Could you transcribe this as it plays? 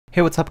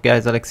Hey, what's up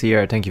guys, Alex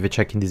here. Thank you for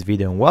checking this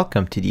video and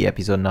welcome to the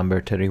episode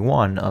number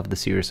 31 of the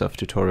series of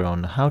tutorial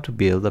on how to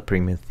build a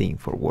premium theme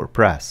for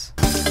WordPress.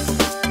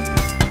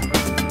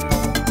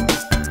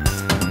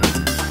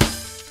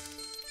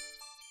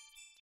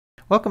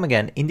 Welcome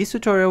again. In this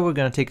tutorial, we're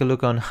going to take a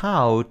look on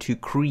how to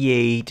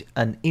create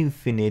an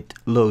infinite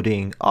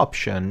loading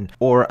option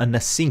or an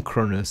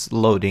asynchronous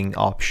loading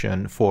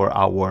option for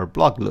our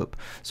blog loop.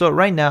 So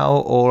right now,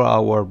 all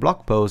our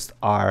blog posts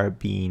are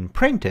being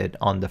printed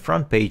on the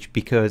front page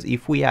because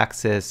if we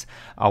access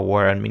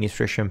our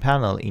administration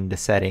panel in the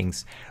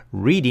settings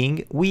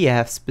reading, we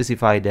have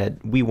specified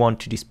that we want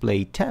to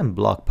display 10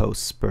 blog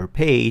posts per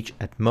page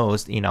at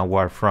most in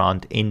our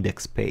front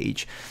index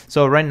page.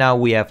 So right now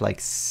we have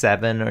like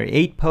 7 or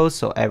 8 posts,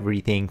 so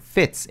everything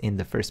fits in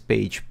the first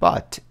page.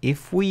 But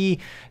if we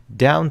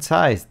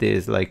downsize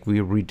this, like we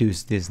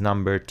reduce this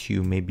number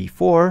to maybe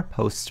 4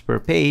 posts per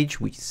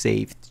page, we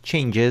save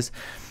changes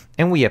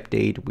and we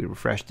update, we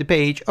refresh the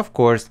page, of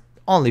course,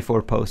 only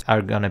 4 posts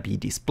are gonna be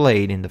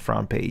displayed in the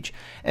front page.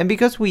 And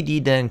because we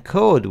didn't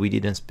code, we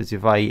didn't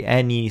specify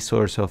any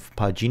source of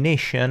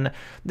pagination,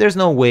 there's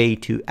no way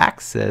to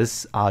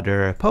access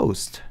other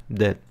posts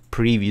that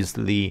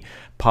previously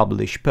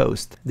published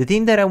post. The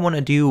thing that I want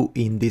to do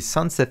in this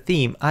sunset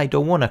theme, I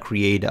don't want to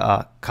create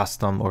a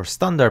custom or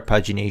standard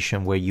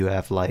pagination where you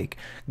have like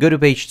go to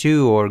page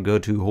 2 or go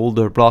to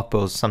older blog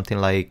post, something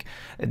like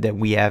that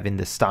we have in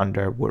the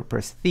standard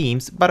WordPress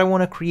themes, but I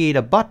want to create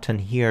a button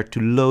here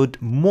to load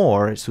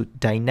more, so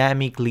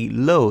dynamically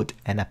load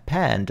and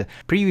append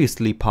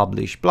previously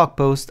published blog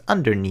post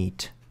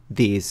underneath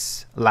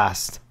this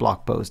last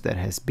blog post that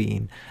has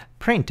been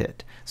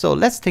printed. So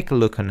let's take a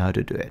look on how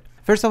to do it.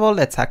 First of all,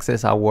 let's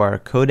access our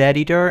code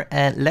editor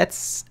and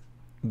let's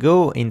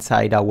go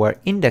inside our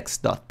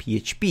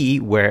index.php.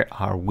 Where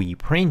are we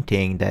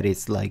printing? That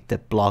is like the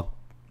blog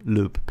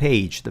loop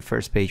page, the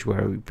first page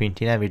where we're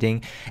printing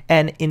everything.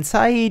 And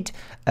inside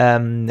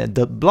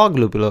the blog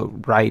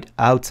loop, right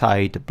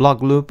outside the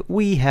blog loop,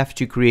 we have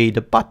to create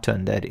a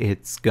button that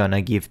it's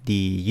gonna give the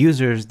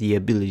users the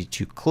ability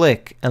to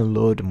click and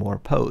load more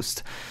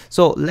posts.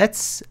 So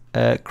let's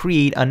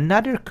create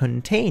another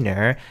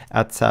container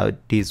outside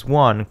this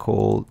one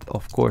called,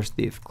 of course,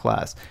 div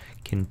class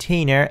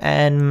container,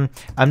 and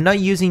I'm not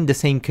using the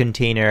same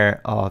container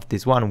of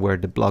this one where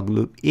the blog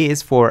loop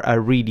is for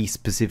a really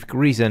specific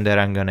reason that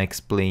I'm gonna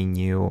explain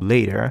you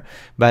later.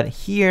 But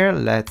here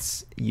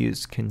let's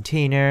use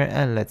container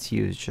and let's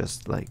use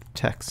just like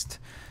text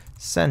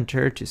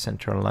center to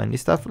center align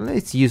this stuff.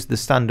 Let's use the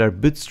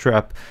standard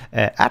bootstrap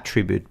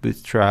attribute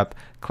bootstrap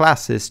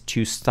classes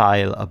to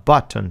style a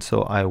button.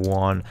 So I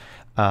want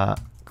a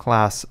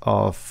class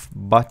of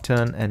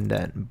button and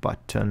then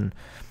button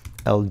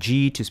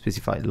LG to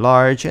specify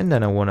large, and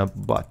then I want a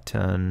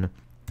button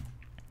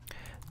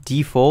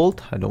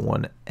default. I don't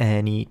want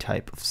any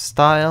type of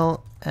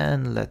style,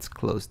 and let's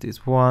close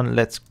this one.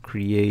 Let's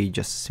create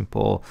just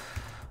simple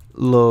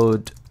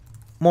load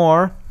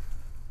more,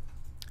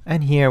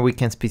 and here we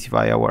can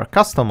specify our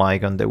custom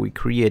icon that we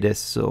created.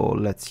 So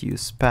let's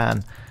use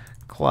span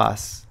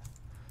class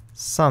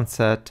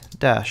sunset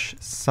dash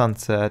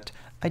sunset.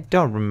 I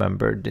don't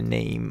remember the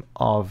name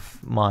of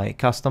my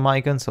custom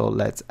icon, so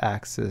let's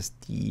access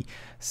the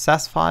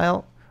SAS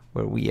file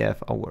where we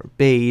have our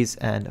base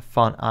and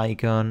font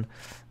icon,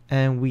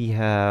 and we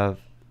have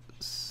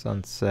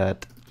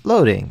sunset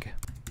loading.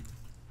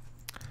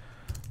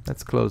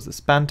 Let's close the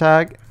span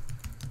tag.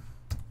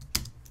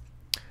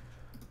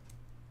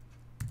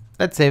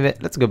 Let's save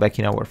it. Let's go back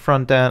in our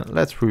front end.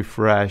 Let's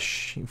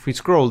refresh. If we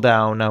scroll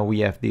down, now we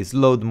have this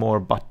load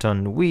more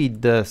button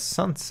with the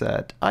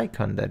sunset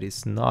icon that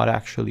is not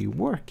actually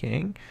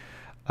working.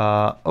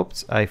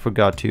 Oops, I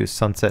forgot to use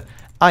sunset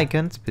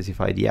icon,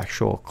 specify the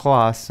actual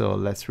class. So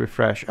let's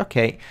refresh.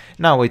 Okay,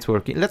 now it's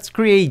working. Let's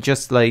create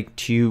just like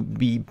to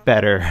be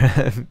better,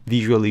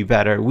 visually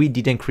better. We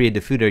didn't create the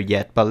footer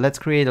yet, but let's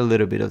create a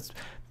little bit of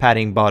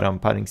padding bottom,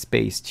 padding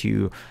space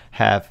to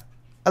have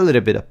a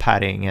little bit of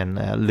padding and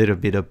a little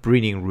bit of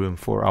breathing room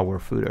for our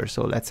footer.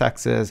 So let's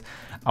access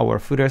our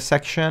footer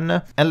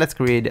section and let's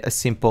create a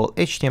simple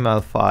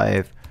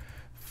HTML5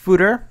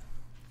 footer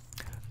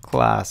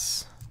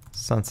class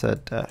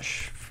sunset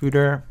dash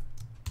footer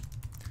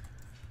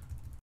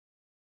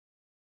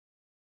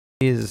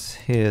is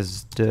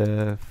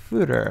the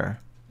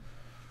footer.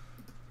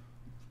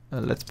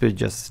 Let's put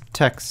just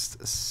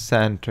text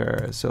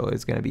center, so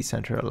it's going to be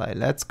center align.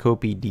 Let's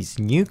copy this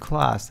new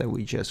class that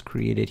we just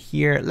created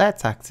here.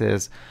 Let's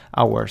access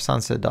our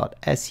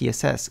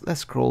sunset.scss.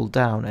 Let's scroll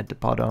down at the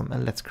bottom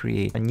and let's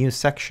create a new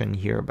section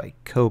here by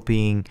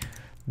copying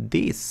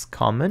this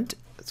comment.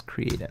 Let's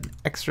create an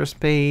extra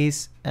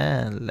space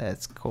and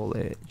let's call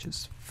it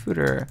just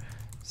footer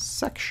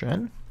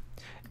section.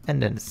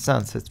 And then the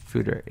sunset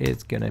footer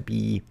is going to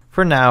be,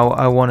 for now,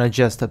 I want to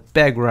just a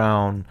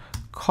background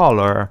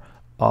color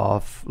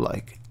of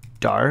like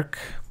dark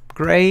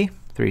gray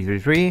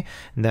 333,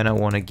 and then I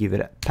want to give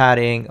it a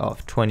padding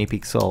of 20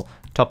 pixel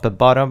top and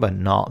bottom but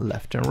not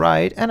left and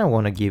right, and I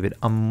want to give it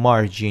a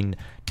margin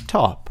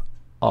top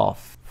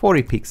of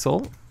 40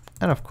 pixel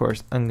And of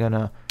course, I'm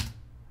gonna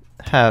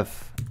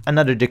have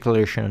another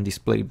declaration on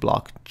display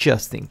block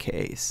just in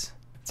case.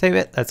 Save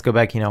it. Let's go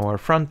back in our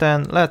front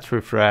end. Let's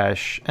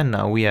refresh. And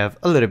now we have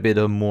a little bit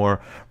of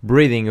more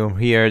breathing room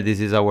here. This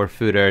is our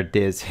footer.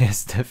 This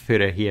is the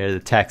footer here. The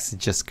text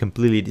just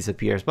completely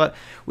disappears, but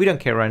we don't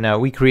care right now.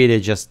 We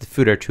created just the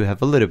footer to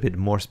have a little bit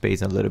more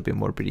space and a little bit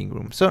more breathing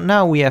room. So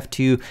now we have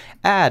to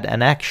add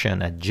an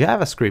action, a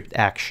JavaScript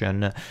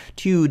action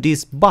to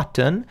this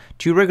button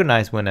to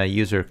recognize when a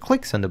user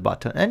clicks on the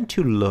button and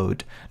to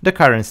load the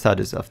current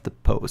status of the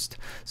post.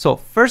 So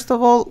first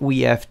of all,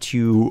 we have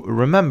to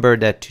remember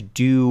that to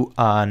do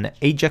an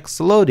Ajax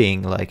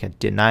loading, like a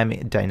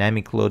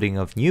dynamic loading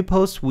of new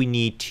posts, we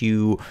need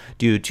to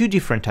do two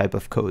different type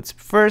of codes.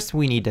 First,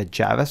 we need a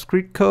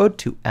JavaScript code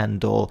to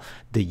handle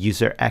the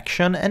user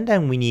action, and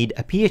then we need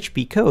a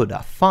PHP code,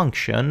 a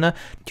function,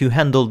 to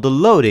handle the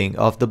loading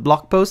of the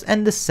blog post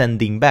and the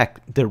sending back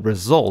the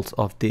result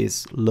of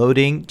this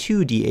loading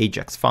to the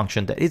Ajax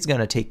function that is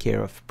going to take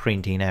care of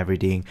printing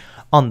everything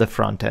on the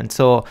front end.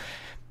 So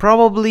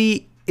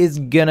probably it's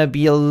gonna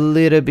be a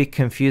little bit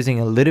confusing,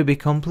 a little bit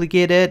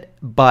complicated,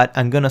 but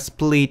I'm gonna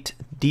split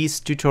this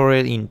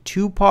tutorial in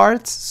two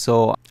parts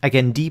so I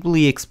can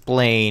deeply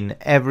explain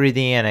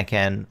everything and I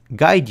can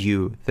guide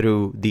you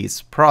through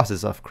this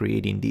process of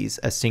creating this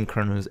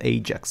asynchronous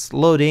Ajax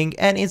loading,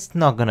 and it's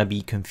not gonna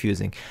be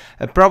confusing.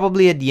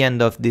 Probably at the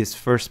end of this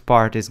first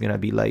part is gonna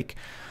be like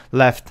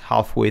left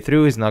halfway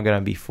through, it's not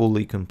gonna be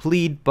fully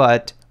complete,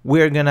 but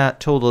we're gonna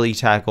totally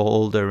tackle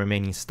all the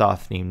remaining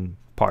stuff in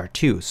part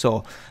 2.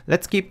 So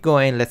let's keep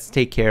going. Let's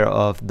take care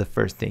of the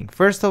first thing.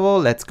 First of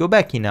all, let's go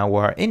back in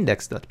our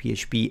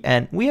index.php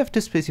and we have to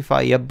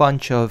specify a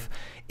bunch of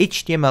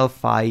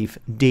HTML5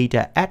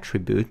 data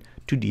attribute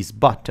to this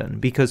button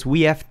because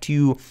we have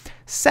to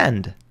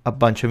send a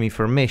bunch of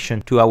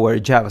information to our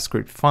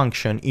JavaScript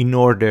function in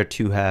order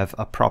to have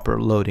a proper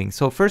loading.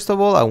 So first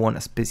of all, I want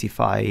to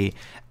specify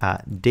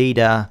a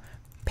data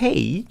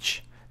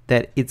page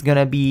that it's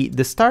gonna be,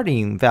 the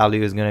starting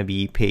value is gonna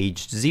be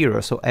page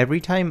 0. So every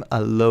time I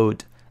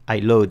load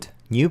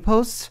new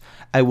posts,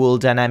 I will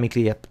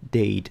dynamically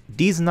update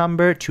this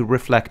number to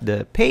reflect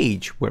the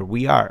page where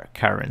we are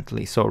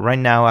currently. So right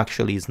now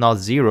actually it's not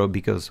 0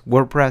 because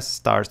WordPress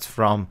starts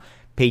from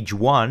page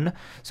 1.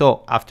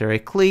 So after I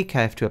click,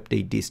 I have to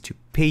update this to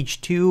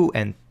page 2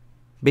 and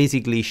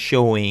basically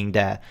showing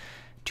that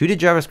to the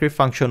JavaScript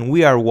function,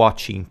 we are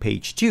watching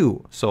page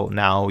 2. So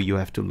now you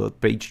have to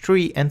load page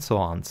 3 and so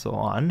on, so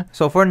on.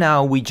 So for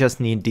now, we just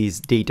need this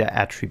data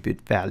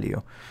attribute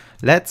value.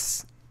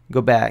 Let's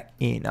go back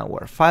in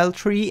our file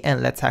tree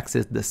and let's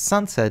access the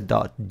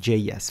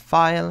sunset.js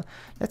file.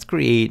 Let's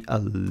create a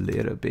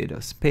little bit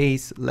of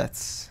space.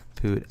 Let's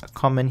put a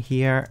comment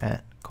here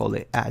and call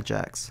it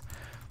Ajax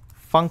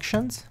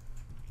functions.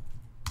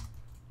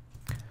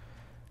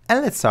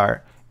 And let's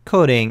start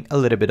coding a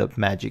little bit of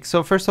magic.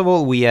 So first of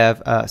all, we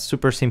have a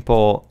super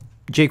simple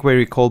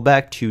jQuery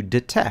callback to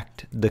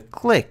detect the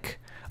click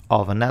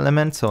of an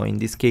element. So in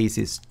this case,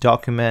 it's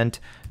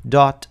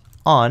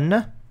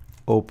document.on,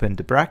 open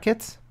the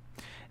brackets,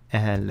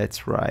 and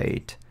let's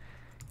write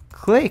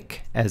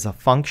click as a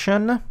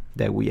function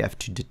that we have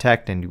to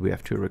detect and we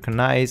have to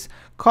recognize,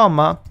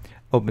 comma,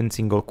 open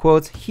single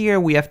quotes. Here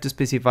we have to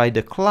specify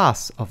the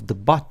class of the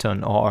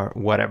button or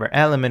whatever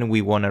element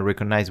we want to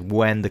recognize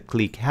when the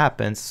click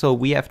happens. So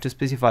we have to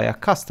specify a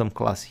custom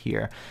class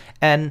here.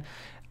 And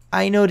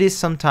I notice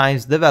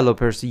sometimes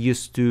developers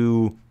used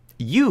to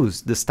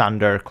use the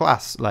standard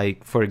class.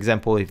 Like for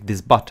example, if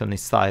this button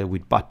is styled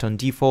with button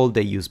default,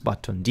 they use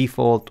button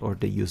default or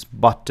they use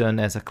button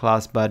as a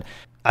class. But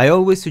I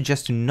always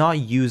suggest to not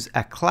use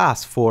a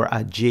class for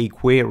a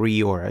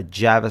jQuery or a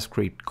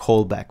JavaScript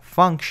callback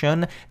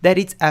function that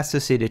is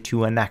associated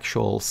to an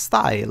actual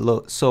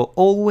style. So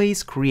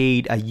always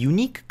create a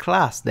unique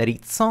class that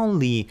it's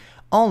only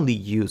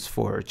used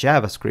for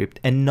JavaScript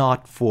and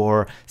not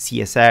for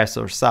CSS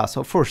or Sass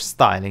or for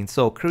styling.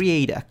 So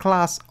create a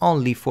class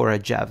only for a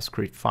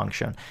JavaScript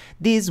function.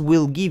 This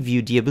will give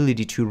you the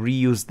ability to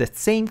reuse that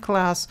same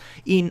class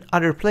in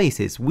other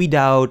places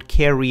without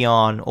carry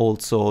on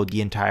also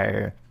the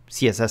entire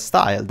CSS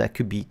style. That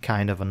could be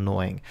kind of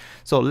annoying.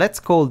 So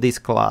let's call this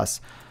class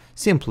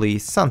simply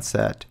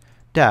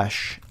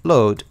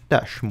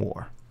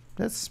sunset-load-more.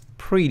 That's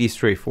pretty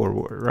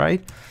straightforward,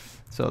 right?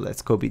 So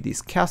let's copy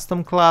this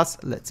custom class,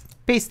 let's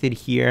paste it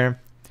here,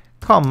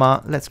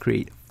 comma, let's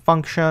create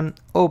function,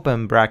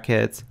 open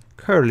brackets,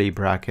 curly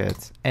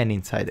brackets, and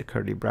inside the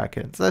curly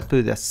brackets, let's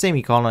put a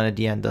semicolon at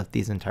the end of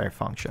this entire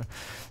function.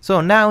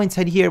 So now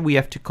inside here, we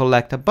have to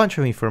collect a bunch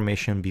of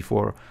information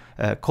before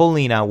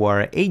calling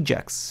our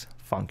Ajax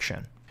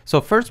function.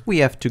 So first we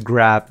have to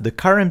grab the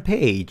current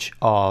page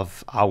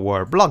of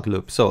our blog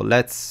loop. So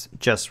let's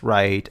just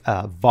write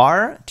a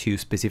var to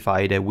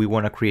specify that we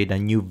want to create a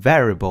new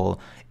variable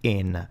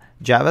in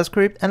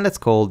JavaScript, and let's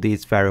call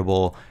this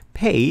variable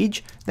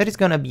page that is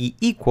going to be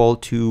equal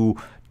to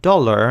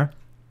 $,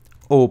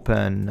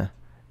 open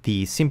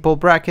the simple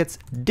brackets,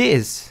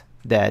 this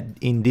that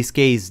in this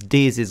case,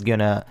 this is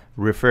gonna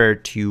refer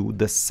to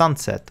the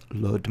sunset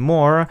load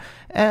more.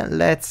 And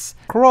let's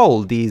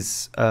scroll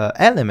this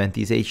element,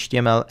 this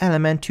HTML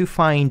element, to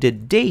find the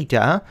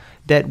data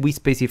that we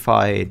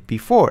specified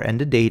before, and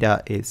the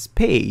data is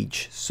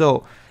page.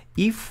 So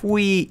if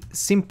we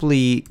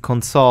simply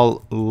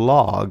console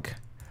log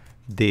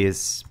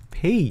this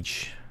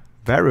page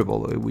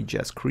variable we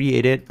just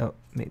created, oh,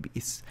 maybe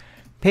it's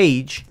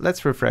page,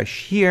 let's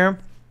refresh here.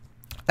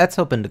 Let's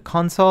open the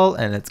console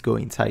and let's go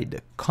inside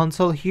the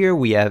console. Here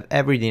we have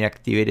everything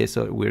activated,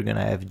 so we're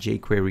gonna have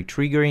jQuery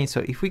triggering.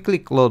 So if we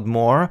click load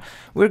more,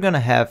 we're gonna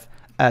have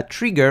a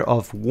trigger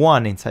of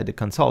 1 inside the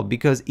console,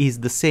 because it's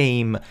the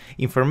same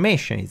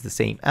information, it's the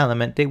same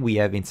element that we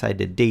have inside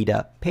the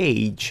data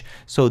page.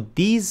 So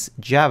this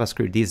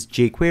JavaScript, this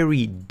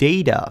jQuery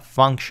data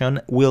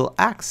function, will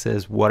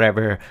access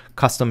whatever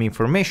custom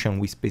information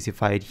we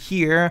specified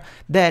here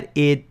that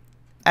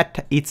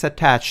it's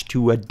attached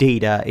to a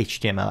data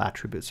HTML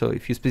attribute. So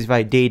if you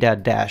specify data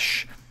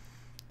dash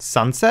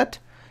sunset,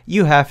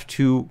 you have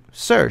to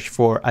search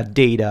for a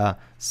data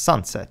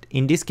sunset.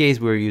 In this case,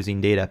 we're using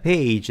data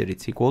page that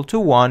it's equal to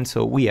 1,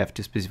 so we have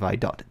to specify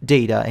dot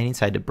data, and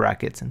inside the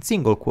brackets and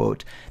single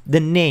quote, the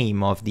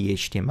name of the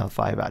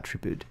HTML5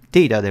 attribute,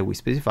 data that we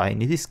specify, in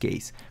this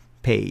case,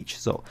 page.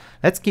 So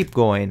let's keep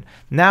going.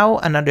 Now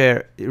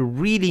another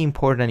really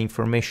important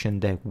information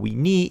that we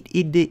need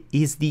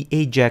is the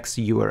Ajax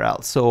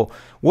URL. So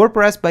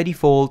WordPress by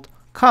default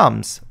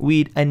comes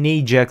with an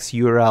Ajax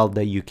URL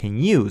that you can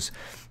use.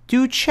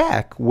 To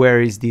check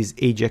where is this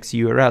Ajax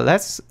URL,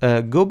 let's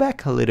go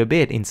back a little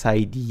bit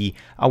inside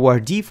our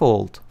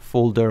default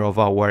folder of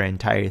our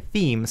entire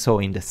theme. So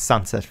in the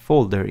sunset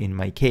folder, in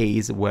my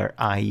case, where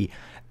I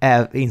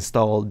have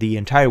installed the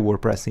entire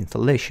WordPress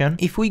installation.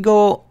 If we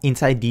go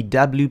inside the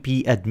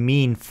WP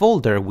admin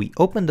folder, we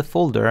open the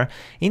folder.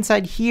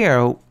 Inside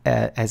here,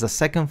 as a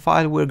second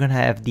file, we're gonna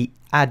have the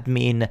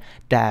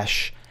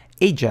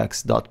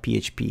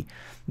admin-ajax.php.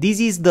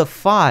 This is the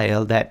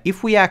file that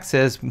if we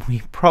access,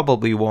 we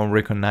probably won't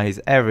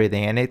recognize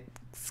everything, and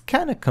it's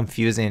kind of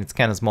confusing, it's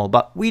kind of small,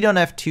 but we don't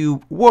have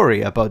to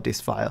worry about this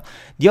file.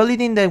 The only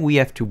thing that we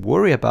have to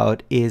worry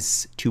about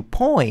is to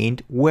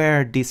point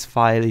where this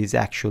file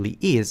actually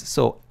is.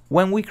 So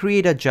when we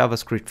create a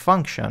JavaScript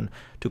function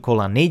to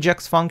call an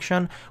Ajax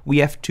function, we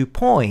have to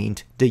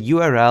point the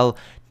URL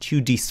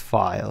to this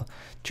file.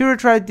 To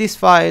retrieve this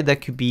file, that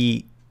could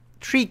be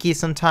tricky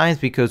sometimes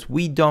because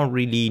we don't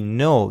really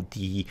know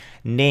the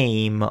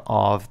name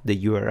of the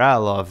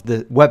URL of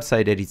the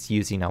website that is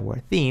using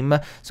our theme.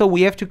 So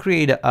we have to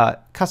create a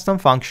custom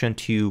function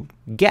to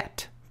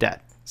get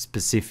that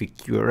specific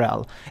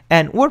URL.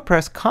 And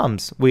WordPress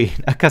comes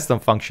with a custom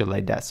function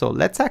like that. So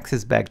let's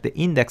access back the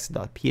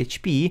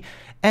index.php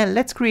and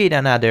let's create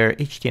another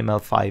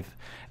HTML5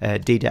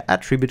 data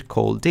attribute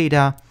called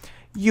data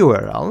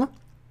URL.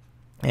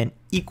 And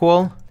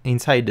equal,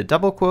 inside the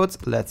double quotes,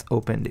 let's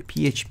open the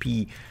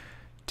PHP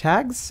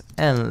tags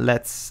and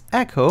let's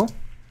echo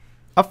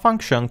a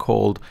function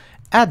called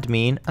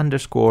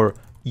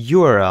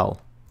admin_URL.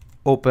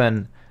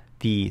 Open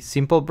the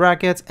simple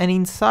brackets, and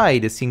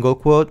inside a single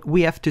quote,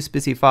 we have to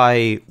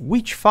specify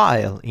which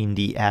file in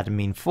the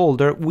admin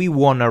folder we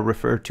want to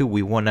refer to,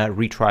 we want to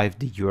retrieve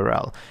the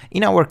URL.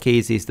 In our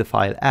case, is the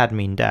file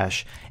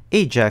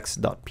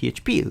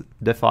admin-ajax.php,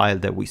 the file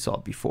that we saw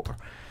before.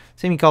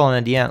 Semicolon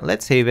at the end,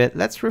 let's save it,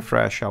 let's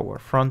refresh our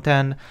front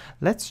end,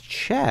 let's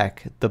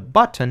check the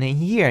button, and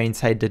here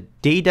inside the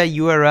data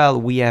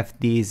URL we have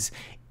this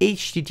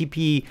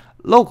http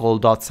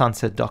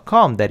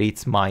local.sunset.com, that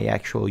it's my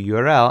actual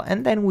URL,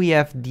 and then we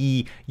have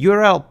the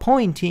URL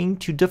pointing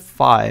to the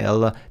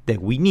file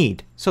that we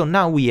need. So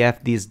now we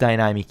have this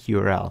dynamic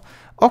URL.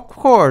 Of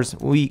course,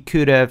 we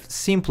could have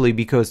simply,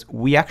 because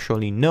we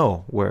actually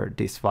know where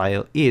this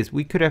file is,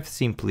 we could have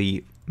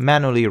simply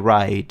manually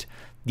write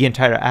the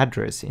entire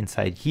address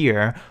inside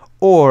here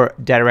or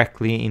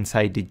directly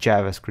inside the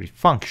JavaScript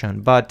function,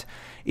 but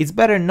it's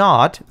better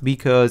not,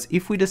 because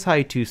if we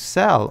decide to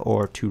sell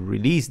or to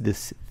release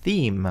this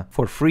theme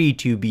for free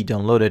to be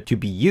downloaded to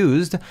be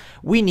used,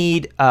 we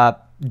need a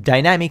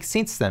dynamic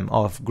system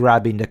of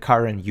grabbing the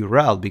current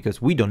URL,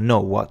 because we don't know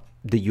what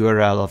the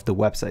URL of the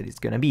website is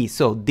going to be.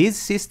 So this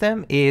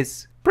system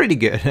is pretty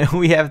good.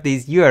 We have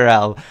this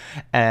URL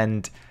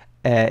and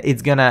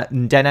it's gonna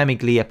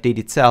dynamically update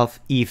itself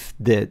if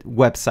the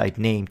website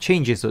name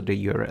changes or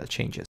the URL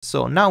changes.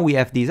 So now we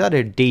have this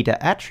other data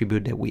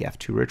attribute that we have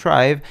to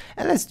retrieve,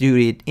 and let's do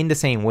it in the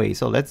same way.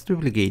 So let's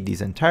duplicate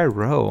this entire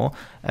row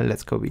and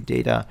let's copy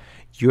data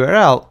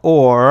URL,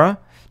 or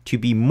to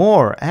be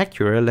more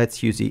accurate,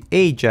 let's use the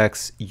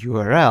Ajax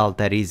URL,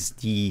 that is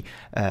the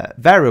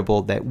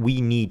variable that we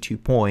need to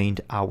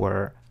point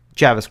our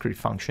JavaScript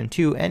function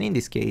to, and in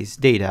this case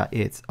data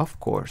is of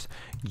course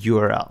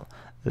URL.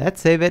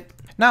 Let's save it.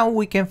 Now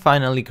we can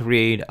finally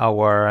create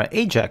our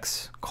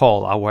Ajax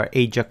call, our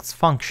Ajax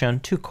function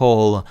to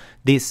call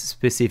this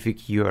specific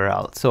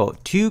URL. So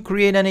to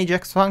create an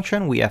Ajax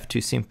function, we have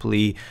to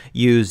simply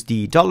use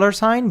the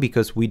 $sign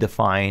because we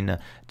define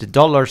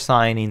the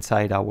 $sign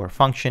inside our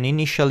function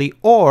initially,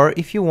 or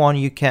if you want,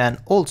 you can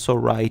also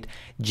write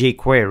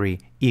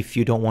jQuery if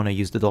you don't want to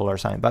use the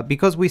 $sign. But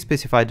because we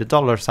specified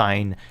the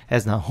 $sign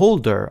as the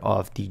holder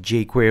of the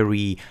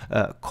jQuery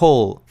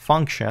call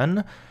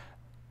function,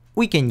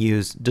 we can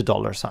use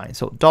the $sign.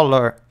 So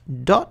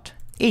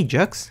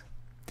 $.ajax,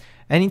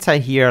 and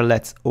inside here,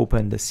 let's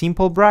open the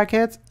simple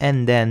brackets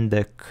and then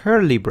the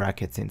curly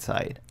brackets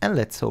inside. And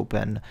let's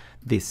open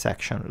this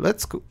section.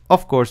 Let's,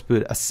 of course,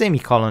 put a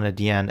semicolon at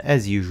the end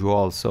as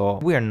usual, so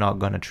we are not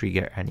going to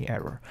trigger any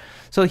error.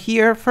 So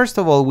here, first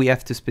of all, we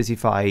have to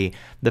specify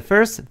the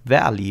first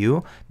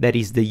value, that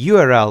is the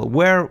URL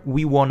where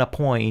we want to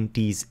point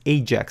this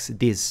Ajax,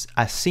 this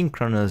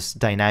asynchronous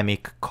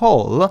dynamic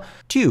call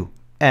to.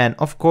 And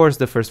of course,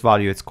 the first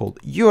value is called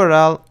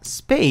URL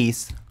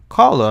space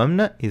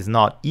column is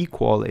not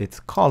equal, it's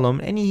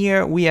column. And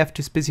here we have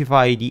to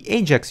specify the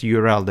Ajax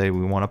URL that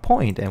we want to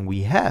point, and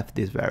we have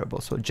this variable.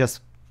 So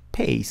just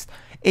paste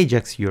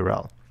Ajax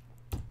URL,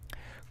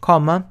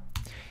 comma.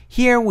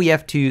 Here we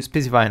have to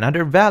specify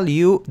another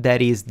value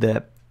that is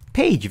the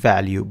page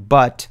value,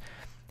 but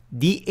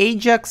the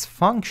Ajax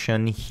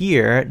function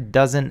here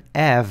doesn't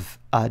have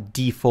a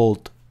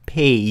default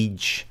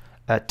page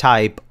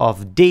type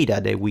of data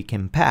that we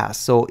can pass.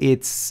 So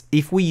it's,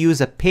 if we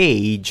use a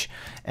page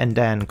and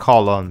then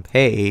column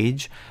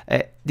page,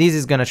 this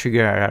is going to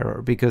trigger an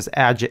error because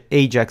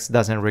Ajax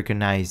doesn't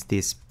recognize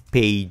this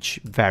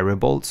page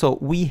variable. So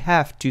we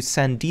have to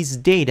send this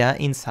data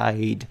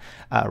inside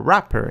a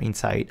wrapper,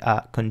 inside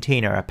a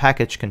container, a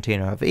package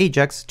container of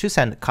Ajax, to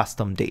send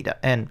custom data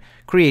and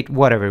create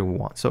whatever we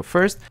want. So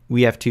first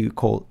we have to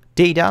call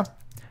data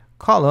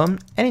column,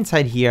 and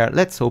inside here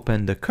let's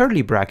open the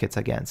curly brackets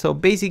again. So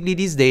basically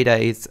this data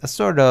is a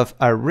sort of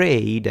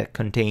array that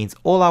contains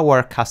all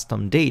our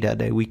custom data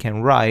that we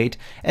can write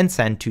and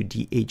send to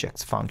the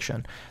Ajax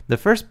function. The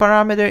first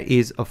parameter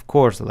is, of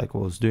course, like I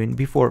was doing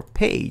before,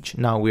 page.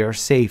 Now we are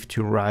safe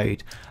to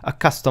write a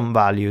custom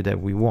value that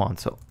we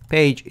want. So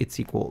page, it's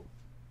equal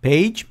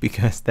page,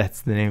 because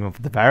that's the name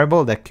of the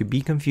variable. That could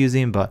be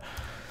confusing, but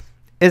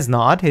it's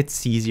not.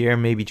 It's easier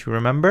maybe to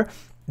remember.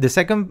 The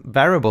second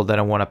variable that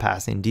I want to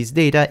pass in this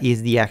data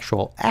is the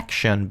actual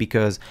action,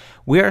 because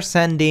we are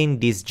sending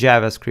this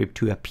JavaScript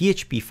to a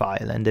PHP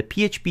file, and the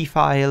PHP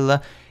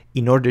file,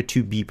 in order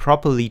to be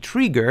properly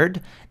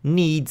triggered,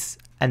 needs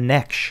an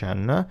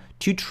action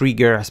to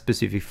trigger a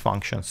specific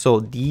function.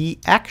 So the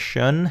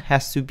action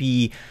has to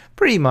be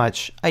pretty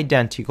much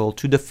identical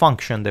to the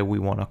function that we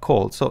want to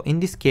call. So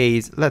in this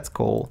case, let's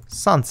call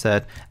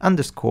sunset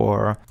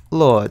underscore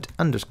load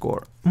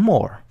underscore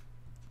more.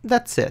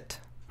 That's it,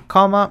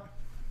 comma.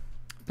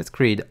 Let's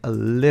create a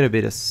little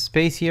bit of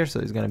space here,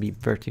 so it's going to be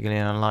vertically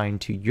aligned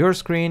to your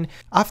screen.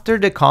 After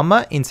the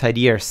comma, inside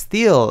here,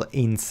 still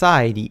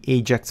inside the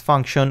Ajax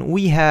function,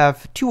 we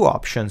have two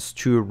options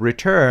to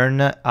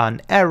return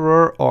an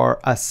error or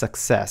a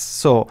success.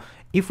 So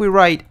if we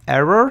write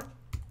error,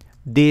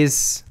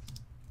 this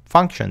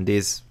function,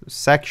 this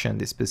section,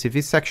 this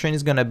specific section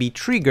is going to be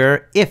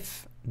triggered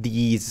if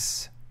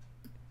these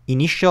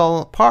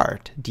initial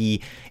part,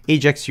 the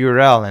Ajax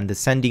URL and the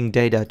sending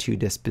data to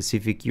the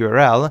specific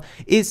URL,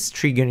 is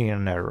triggering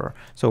an error.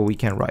 So we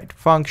can write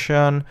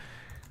function,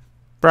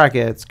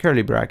 brackets,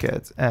 curly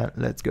brackets, and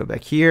let's go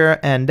back here,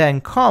 and then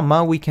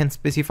comma, we can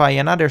specify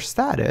another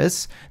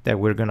status that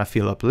we're gonna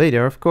fill up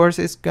later, of course.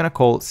 It's gonna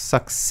call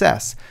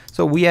success.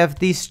 So we have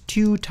these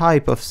two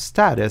type of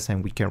status,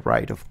 and we can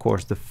write, of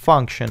course, the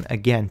function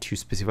again to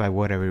specify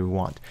whatever we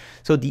want.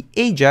 So the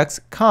Ajax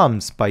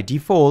comes by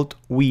default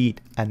with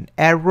an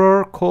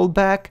error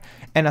callback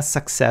and a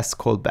success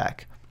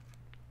callback.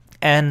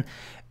 And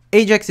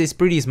Ajax is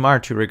pretty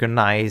smart to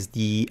recognize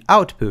the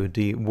output,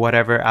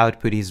 whatever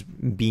output is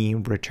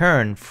being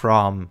returned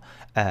from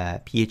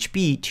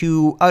PHP,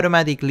 to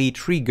automatically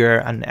trigger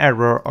an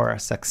error or a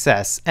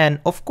success. And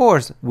of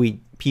course, with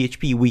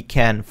PHP, we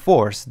can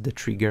force the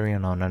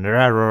triggering on an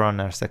error or on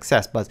a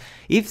success. But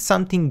if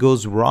something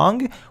goes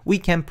wrong, we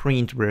can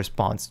print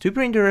response. To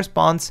print the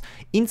response,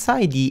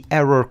 inside the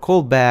error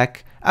callback,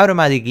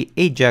 automatically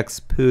Ajax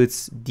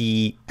puts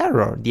the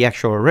error, the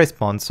actual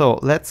response. So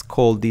let's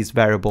call this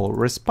variable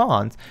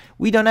response.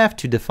 We don't have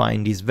to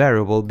define this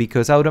variable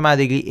because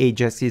automatically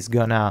Ajax is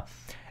gonna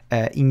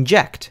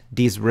inject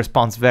this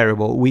response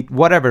variable with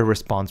whatever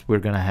response we're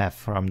gonna have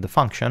from the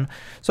function.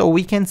 So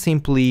we can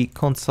simply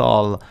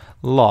console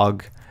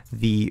log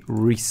the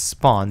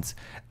response.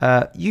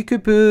 You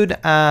could put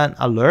an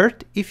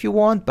alert if you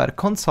want, but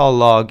console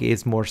log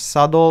is more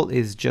subtle.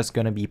 It's just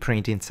going to be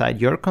printed inside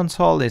your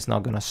console. It's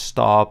not going to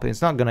stop.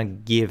 It's not going to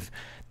give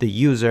the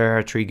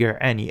user trigger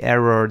any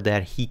error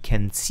that he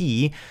can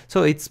see.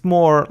 So it's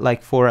more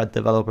like for a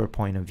developer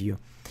point of view.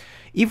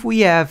 If we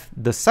have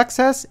the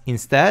success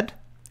instead,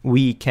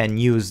 we can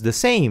use the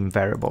same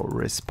variable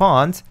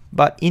response,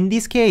 but in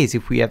this case,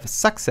 if we have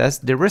success,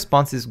 the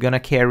response is going to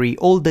carry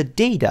all the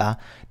data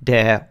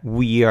that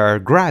we are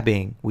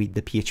grabbing with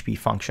the PHP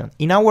function.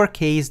 In our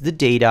case, the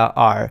data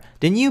are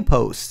the new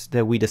posts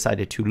that we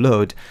decided to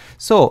load.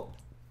 So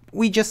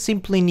we just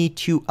simply need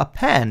to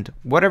append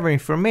whatever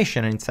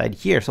information inside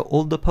here. So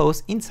all the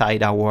posts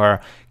inside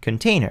our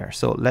container.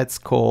 So let's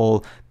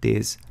call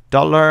this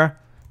 $,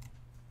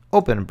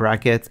 open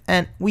brackets,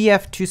 and we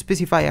have to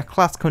specify a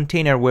class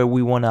container where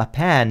we want to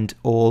append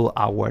all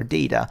our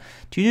data.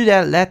 To do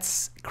that,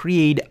 let's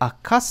create a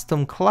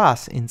custom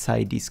class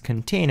inside this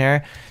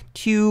container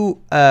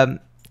to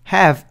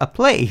have a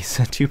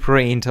place to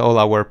print all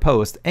our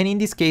posts. And in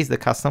this case, the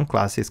custom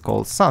class is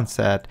called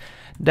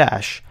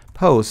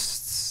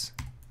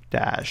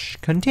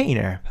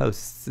sunset-posts-container.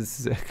 Posts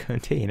is a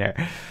container.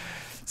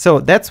 So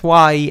that's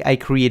why I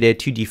created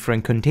two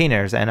different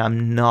containers, and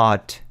I'm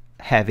not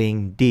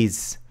having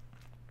this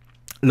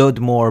load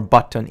more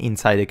button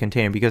inside the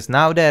container, because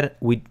now that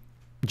with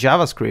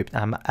JavaScript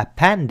I'm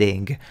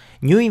appending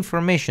new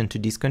information to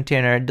this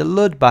container, the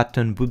load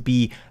button would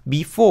be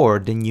before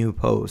the new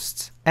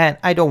posts, and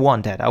I don't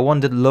want that. I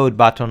want the load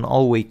button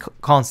always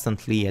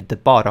constantly at the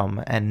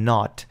bottom and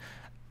not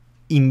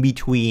in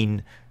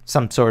between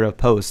some sort of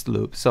post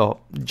loop.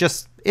 So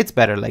just it's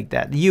better like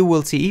that. You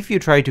will see if you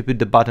try to put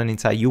the button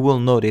inside, you will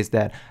notice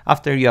that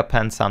after you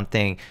append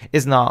something,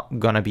 it's not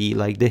gonna be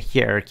like the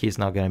hierarchy is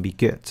not gonna be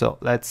good. So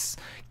let's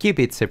keep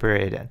it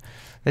separated.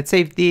 Let's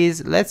save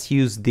this. Let's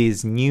use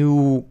this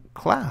new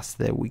class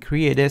that we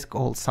created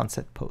called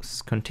sunset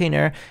posts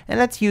container, and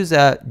let's use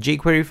a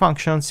jQuery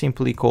function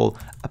simply called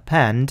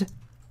append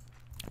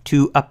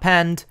to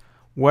append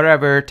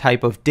whatever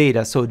type of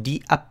data. So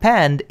the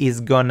append is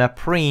gonna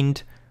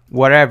print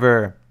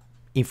whatever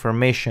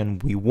information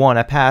we want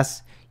to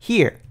pass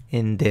here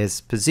in this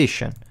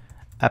position,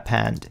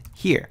 append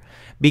here,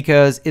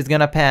 because it's going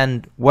to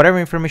append whatever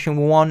information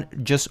we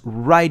want just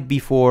right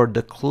before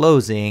the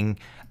closing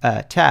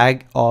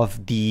tag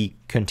of the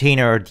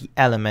container, the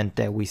element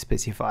that we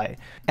specify.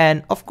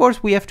 And of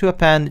course we have to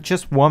append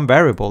just one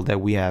variable that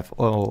we have,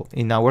 or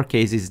in our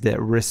case is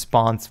the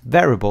response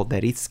variable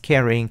that is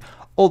carrying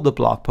all the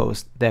blog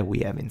posts that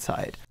we have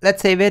inside.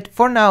 Let's save it.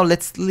 For now,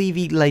 let's leave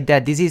it like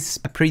that. This is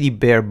a pretty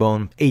bare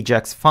bone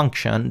Ajax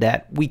function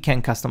that we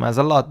can customize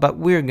a lot, but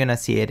we're gonna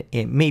see it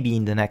maybe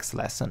in the next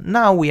lesson.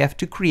 Now we have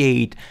to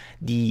create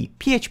the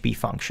PHP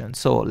function.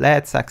 So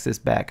let's access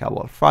back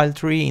our file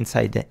tree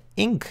inside the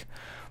inc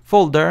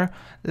folder.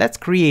 Let's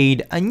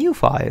create a new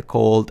file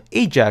called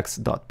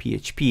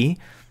ajax.php.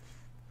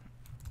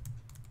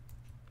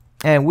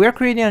 And we're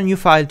creating a new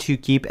file to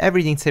keep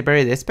everything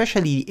separated,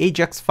 especially the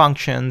Ajax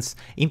functions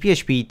in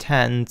PHP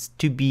tend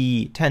to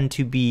be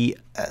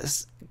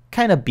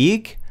kind of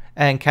big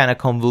and kind of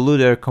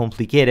convoluted,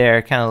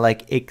 complicated, kind of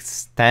like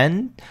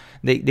extend.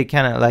 They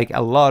kind of like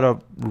a lot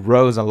of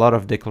rows, a lot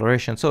of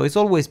declarations. So it's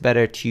always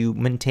better to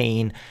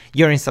maintain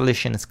your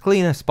installation as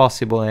clean as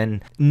possible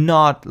and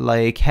not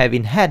like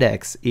having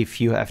headaches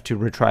if you have to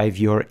retrieve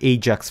your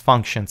Ajax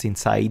functions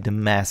inside the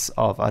mess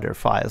of other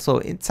files. So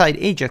inside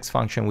Ajax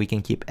function, we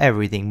can keep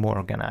everything more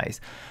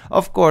organized.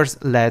 Of course,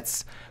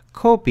 let's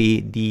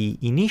copy the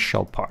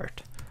initial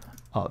part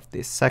of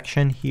this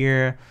section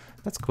here.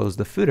 Let's close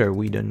the footer.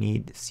 We don't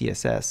need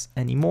CSS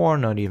anymore,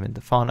 not even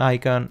the font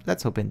icon.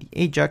 Let's open the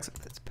Ajax.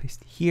 Let's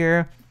paste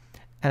here,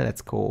 and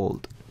let's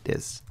call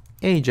this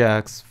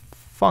Ajax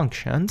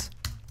functions.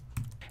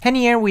 And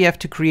here we have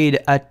to create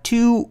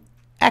two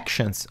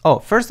actions. Oh,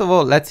 first of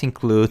all, let's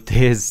include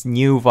this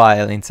new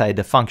file inside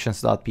the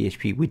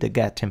functions.php with the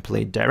get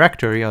template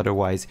directory.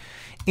 Otherwise,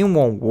 it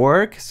won't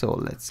work. So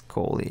let's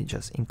call it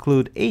just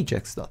include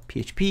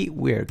ajax.php.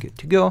 We're good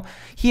to go.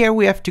 Here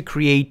we have to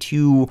create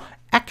two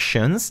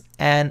actions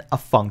and a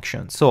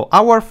function. So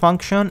our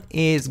function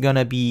is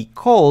gonna be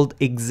called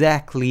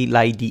exactly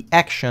like the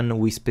action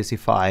we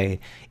specify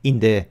in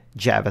the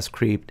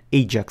JavaScript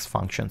Ajax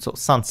function. So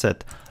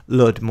sunset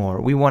load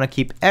more. We want to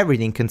keep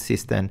everything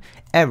consistent,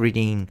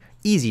 everything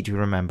easy to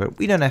remember.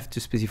 We don't have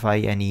to specify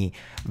any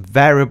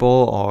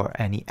variable or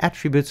any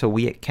attribute, so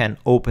we can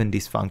open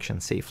this function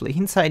safely.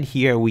 Inside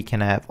here we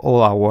can have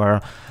all our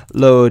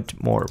load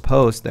more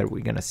posts that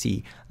we're gonna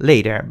see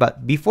later,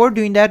 but before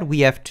doing that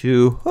we have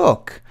to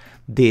hook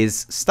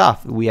this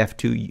stuff. We have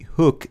to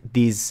hook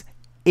this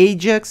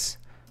Ajax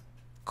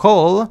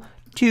call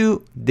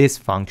to this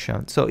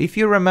function. So if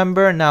you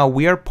remember, now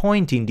we are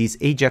pointing this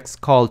Ajax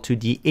call to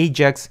the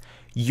Ajax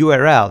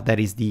URL, that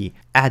is the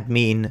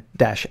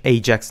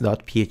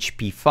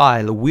admin-ajax.php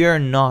file. We are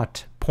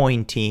not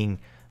pointing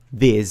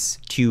this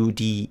to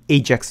the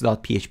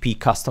ajax.php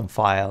custom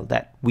file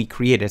that we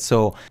created.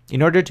 So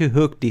in order to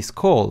hook this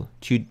call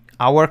to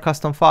our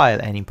custom file,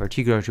 and in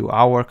particular to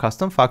our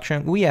custom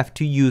function, we have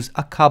to use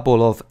a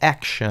couple of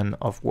action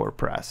of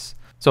WordPress.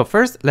 So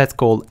first, let's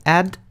call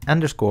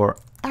add_action.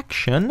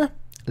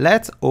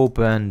 Let's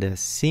open the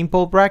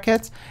simple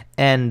brackets,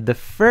 and the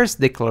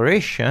first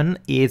declaration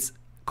is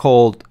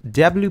called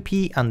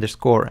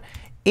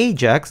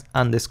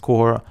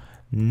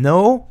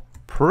wp_ajax_no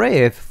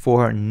priv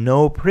for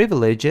no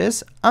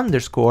privileges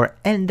underscore,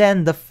 and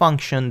then the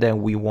function that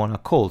we want to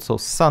call. So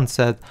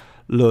sunset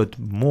load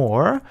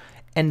more,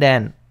 and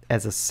then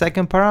as a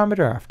second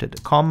parameter after the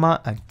comma,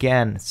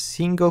 again,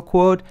 single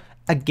quote,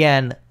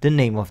 again, the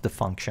name of the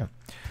function.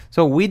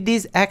 So with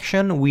this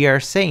action, we are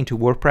saying to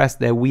WordPress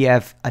that we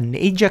have an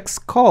Ajax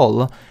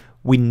call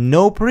with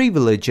no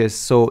privileges.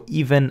 So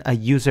even a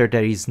user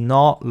that is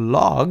not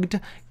logged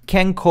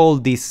can call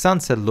this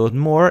sunset load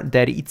more,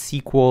 that it's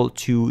equal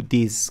to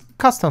this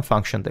custom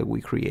function that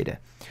we created.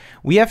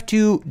 We have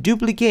to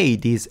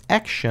duplicate this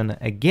action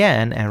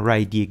again and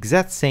write the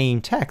exact same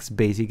text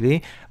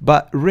basically,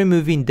 but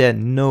removing the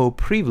no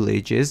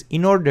privileges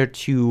in order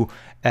to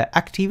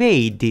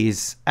activate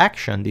this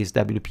action, this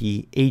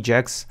WP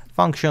Ajax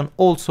function,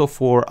 also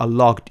for a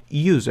logged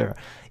user.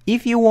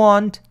 If you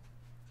want,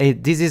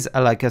 this is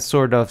like a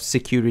sort of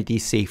security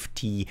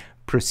safety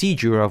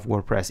procedure of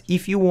WordPress.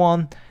 If you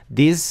want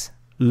this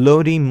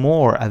loading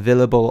more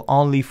available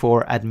only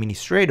for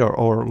administrator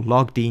or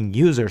logged in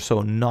user,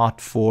 so not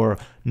for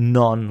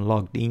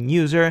non-logged in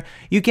user,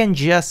 you can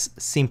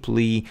just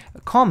simply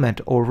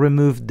comment or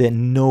remove the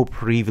no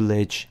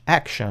privilege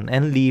action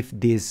and leave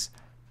this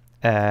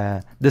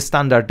the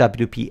standard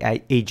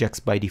WP Ajax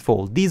by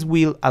default. This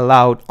will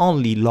allow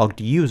only logged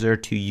user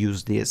to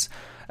use this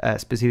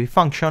specific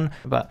function,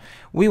 but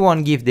we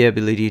won't give the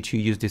ability to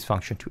use this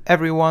function to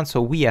everyone,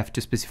 so we have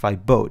to specify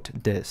both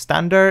the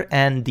standard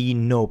and the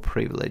no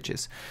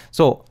privileges.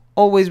 So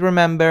always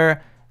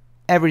remember,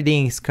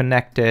 everything is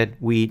connected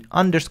with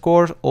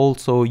underscores.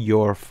 Also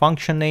your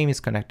function name is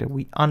connected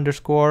with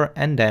underscore,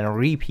 and then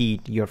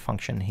repeat your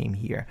function name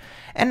here.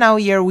 And now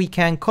here we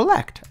can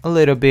collect a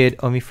little bit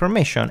of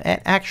information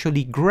and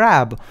actually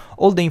grab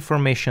all the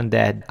information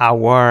that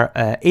our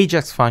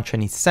Ajax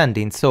function is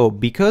sending. So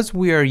because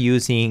we are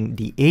using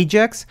the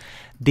Ajax,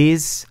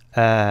 this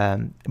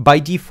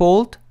by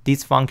default,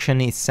 this function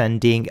is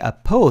sending a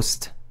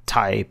post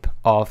type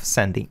of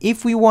sending.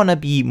 If we want to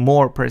be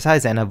more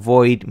precise and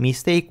avoid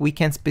mistake, we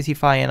can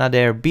specify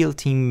another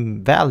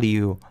built-in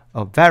value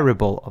of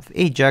variable of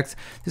Ajax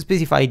to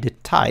specify the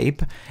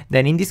type.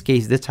 Then in this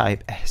case, the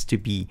type has to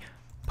be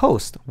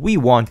post. We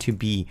want to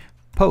be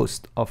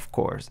post, of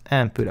course,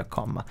 and put a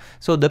comma.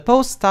 So the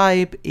post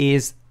type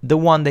is the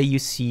one that you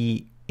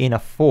see in a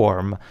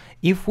form.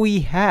 If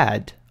we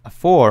had a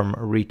form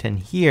written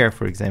here,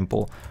 for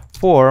example,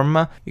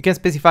 form, you can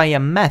specify a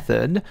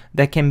method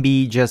that can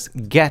be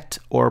just get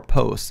or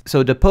post.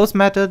 So the post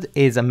method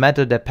is a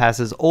method that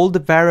passes all the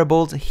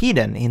variables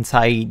hidden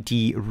inside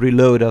the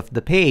reload of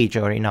the page,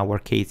 or in our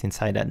case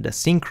inside the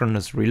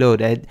synchronous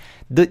reload.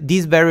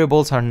 These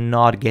variables are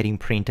not getting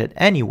printed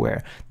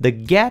anywhere. The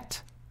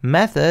get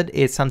method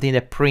is something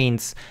that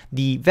prints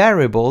the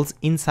variables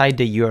inside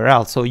the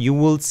URL. So you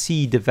will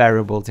see the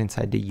variables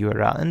inside the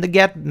URL. And the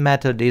get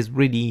method is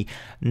really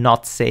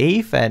not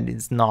safe and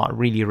it's not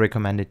really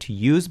recommended to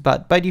use,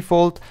 but by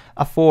default,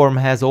 a form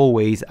has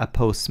always a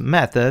post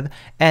method.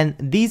 And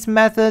this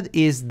method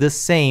is the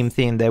same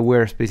thing that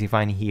we're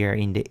specifying here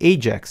in the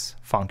Ajax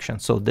function.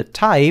 So the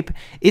type,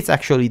 it's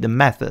actually the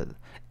method.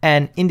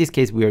 And in this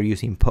case, we are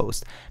using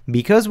post.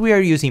 Because we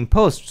are using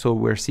post, so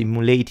we're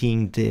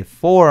simulating the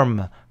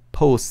form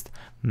post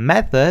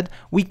method,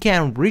 we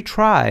can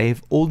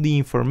retrieve all the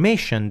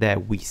information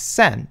that we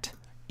sent.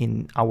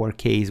 In our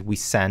case, we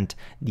sent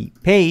the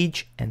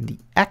page and the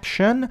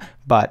action,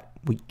 but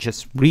we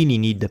just really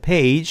need the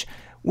page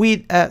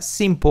with a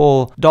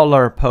simple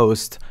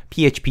 $post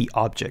PHP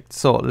object.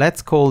 So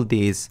let's call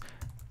this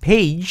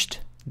paged.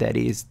 That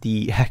is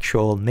the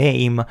actual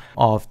name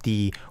of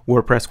the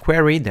WordPress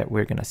query that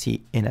we're gonna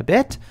see in a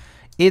bit.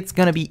 It's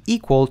gonna be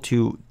equal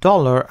to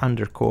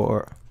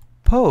 $_post,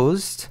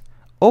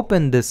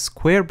 open the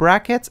square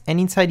brackets, and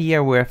inside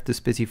here we have to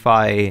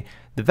specify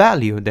the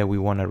value that we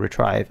wanna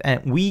retrieve.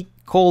 And we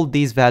call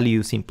this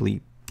value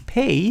simply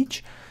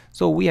page,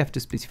 so we have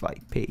to specify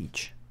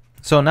page.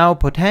 So now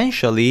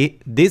potentially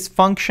this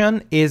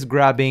function is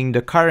grabbing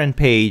the current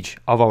page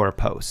of our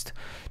post.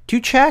 To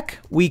check,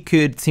 we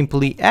could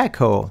simply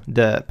echo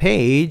the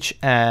page,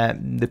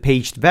 the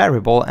paged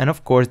variable, and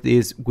of course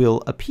this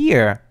will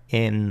appear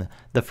in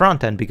the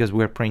front end because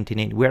we're printing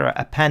it, we're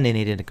appending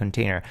it in the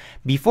container.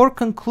 Before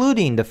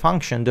concluding the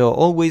function though,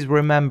 always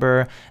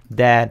remember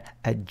that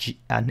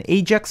an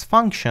Ajax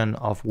function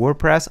of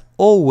WordPress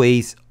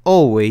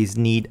always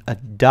need a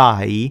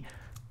die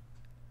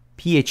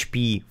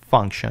PHP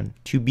function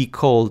to be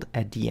called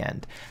at the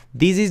end.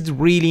 This is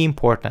really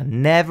important.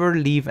 Never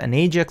leave an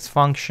Ajax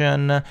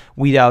function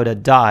without a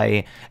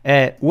die.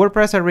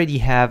 WordPress already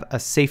have a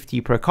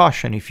safety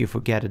precaution. If you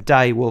forget a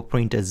die, it will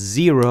print a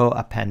 0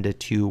 appended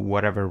to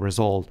whatever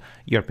result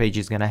your page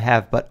is gonna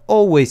have, but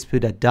always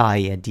put a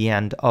die at the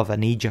end of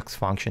an Ajax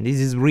function. This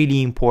is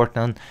really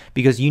important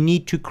because you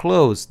need to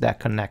close that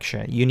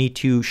connection. You need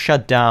to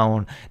shut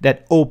down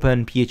that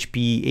open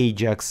PHP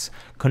Ajax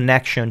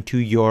connection to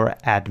your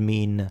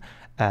admin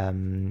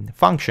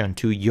function,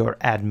 to your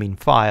admin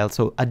file.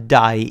 So a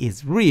die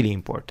is really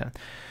important.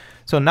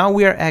 So now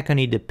we are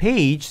echoing the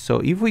page.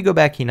 So if we go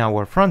back in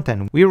our front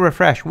end, we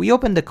refresh, we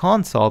open the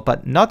console,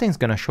 but nothing's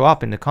going to show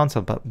up in the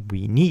console, but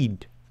we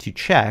need to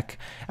check.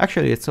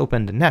 Actually, let's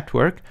open the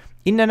network.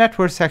 In the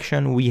network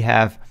section, we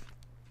have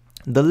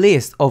the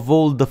list of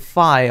all the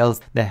files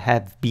that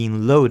have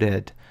been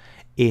loaded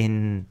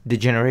in the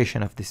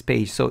generation of this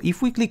page. So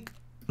if we click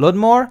load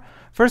more,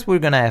 first we're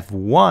going to have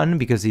 1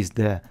 because it's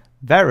the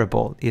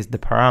variable, is the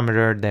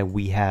parameter that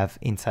we have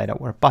inside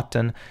our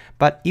button.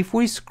 But if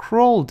we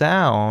scroll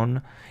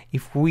down,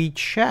 if we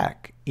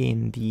check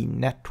in the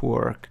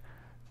network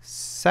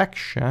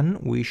section,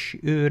 we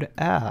should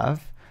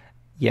have,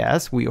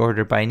 yes, we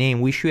order by name,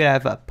 we should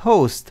have a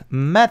post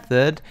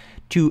method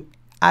to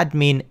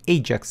admin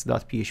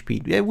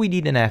ajax.php that we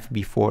didn't have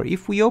before.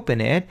 If we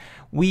open it,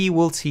 we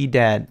will see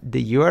that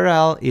the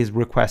URL is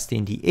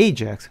requesting the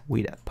Ajax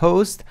with a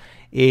post.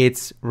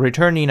 It's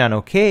returning an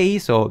OK,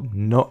 so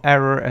no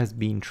error has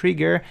been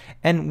triggered,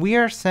 and we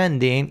are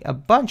sending a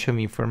bunch of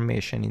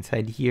information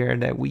inside here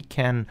that we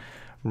can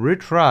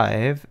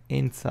retrieve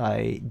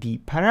inside the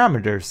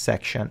parameters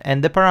section.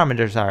 And the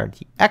parameters are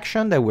the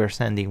action that we're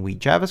sending with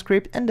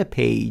JavaScript and the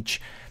page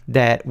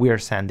that we're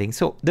sending.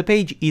 So the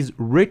page is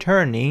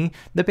returning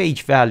the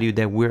page value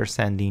that we're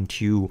sending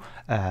to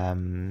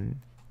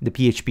the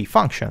PHP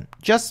function.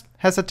 Just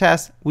as a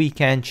test, we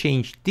can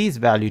change this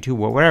value to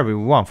whatever we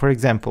want. For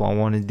example, I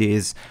wanted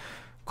this,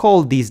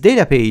 call this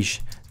data page,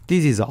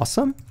 this is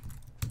awesome.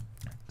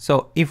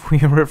 So if we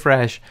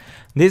refresh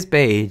this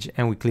page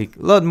and we click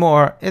load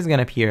more, it's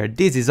gonna appear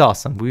this is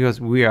awesome, because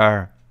we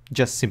are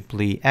just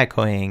simply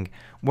echoing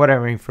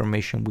whatever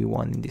information we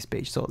want in this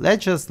page. So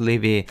let's just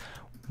leave it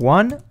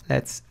 1,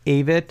 let's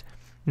save it.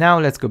 Now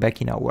let's go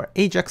back in our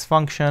Ajax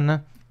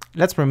function.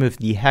 Let's remove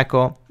the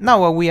echo.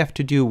 Now what we have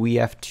to do, we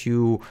have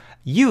to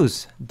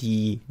use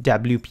the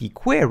WP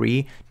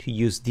query to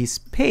use this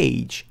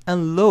page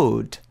and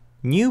load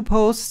new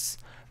posts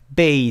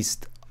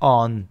based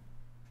on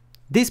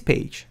this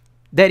page.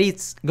 That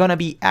it's gonna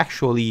be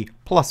actually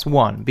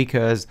 +1,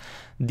 because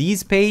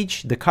this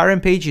page, the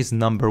current page, is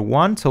number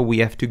 1, so we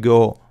have to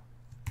go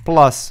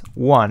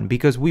 +1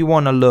 because we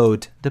want to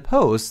load the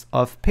post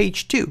of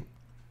page 2.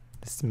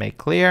 Let's make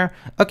clear.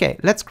 Okay,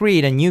 let's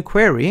create a new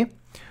query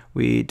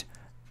with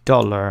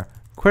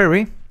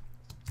 $query,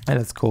 and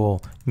let's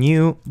call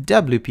new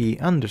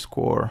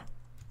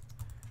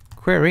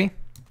WP_query.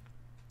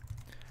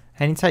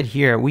 And inside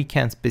here we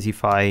can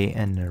specify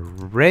an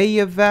array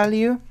of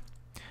value.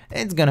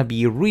 It's gonna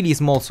be really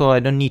small, so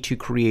I don't need to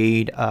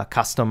create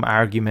custom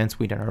arguments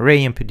with an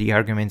array and put the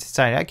arguments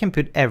inside. I can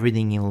put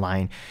everything in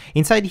line.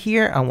 Inside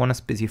here, I want to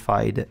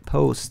specify the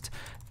post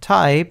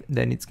type,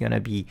 then it's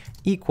gonna be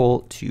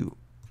equal to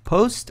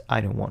post.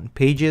 I don't want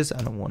pages,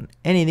 I don't want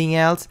anything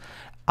else.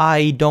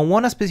 I don't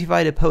want to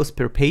specify the post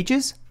per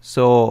pages,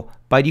 so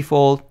by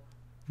default,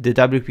 the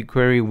WP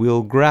query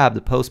will grab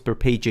the post per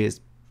pages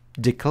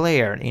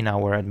declared in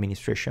our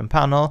administration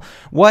panel.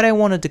 What I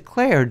want to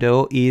declare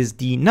though is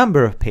the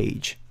number of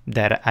page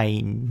that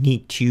I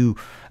need to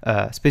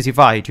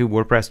specify to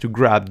WordPress to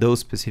grab those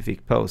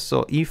specific posts.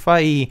 So if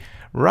I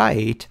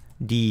write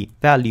the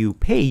value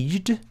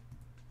paged,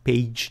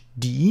 page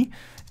D,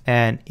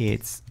 and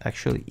it's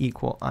actually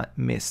equal, I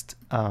missed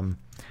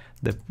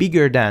the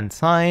bigger than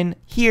sign.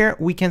 Here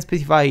we can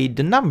specify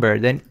the number,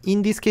 then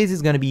in this case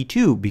it's going to be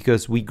 2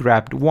 because we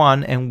grabbed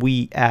 1 and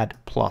we add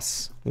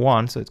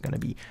 +1, so it's going to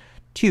be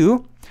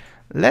 2.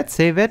 Let's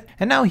save it,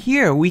 and now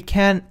here we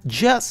can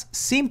just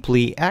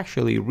simply,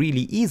 actually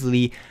really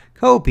easily,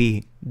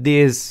 copy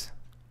this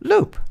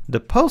loop, the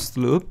post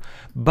loop,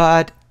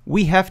 but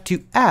we have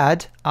to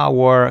add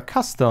our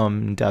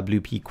custom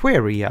WP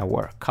query,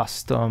 our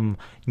custom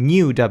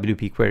new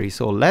WP query.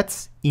 So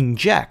let's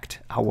inject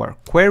our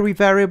query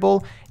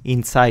variable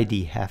inside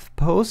the have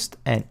post,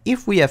 and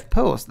if we have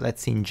post,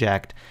 let's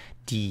inject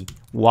the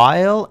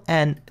while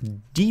and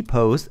the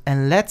post,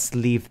 and let's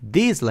leave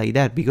this like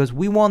that because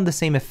we want the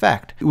same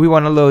effect. We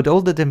want to load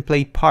all the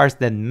template parts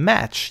that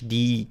match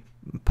the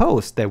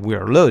post that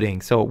we're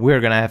loading, so we're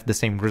gonna have the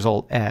same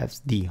result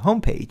as the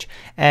homepage.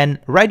 And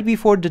right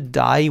before the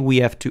die, we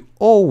have to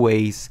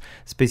always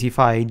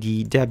specify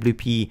the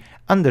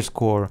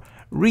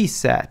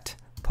WP_reset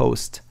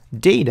post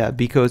data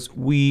because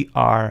we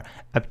are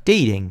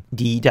updating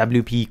the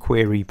WP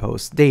query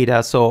post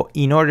data. So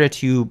in order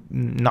to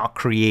not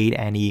create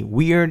any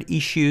weird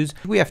issues,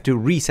 we have to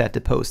reset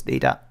the post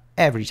data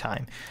every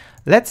time.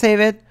 Let's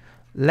save it.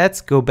 Let's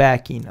go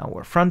back in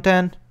our front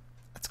end.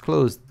 Let's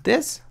close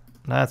this.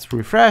 Let's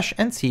refresh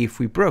and see if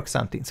we broke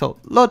something. So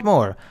load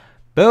more.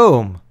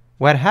 Boom.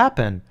 What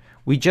happened?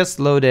 We just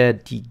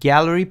loaded the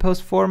gallery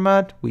post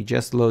format. We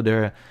just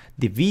loaded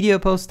the video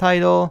post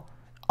title,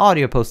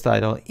 audio post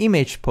title,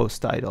 image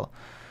post title.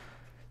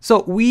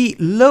 So we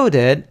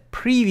loaded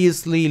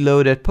previously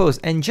loaded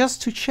posts, and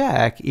just to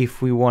check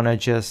if we want to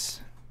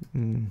just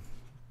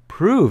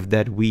prove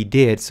that we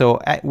did, so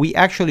we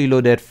actually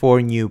loaded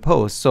 4 new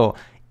posts. So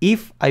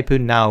if I put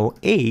now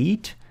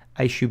 8,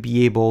 I should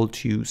be able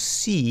to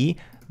see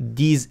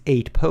these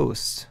 8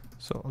 posts.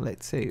 So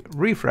let's say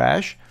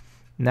refresh.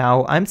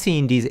 Now I'm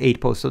seeing these 8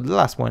 posts, so the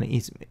last one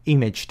is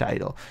image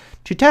title.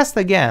 To test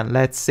again,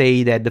 let's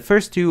say that the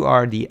first two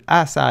are the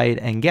aside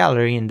and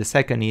gallery, and the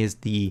second is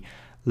the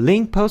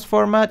link post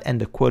format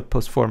and the quote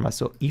post format.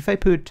 So if I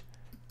put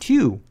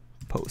 2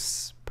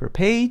 posts per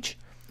page,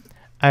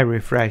 I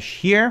refresh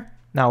here.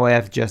 Now I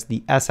have just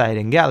the aside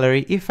and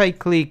gallery. If I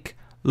click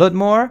load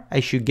more, I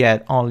should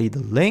get only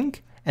the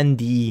link and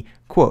the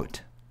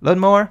quote. Load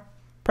more,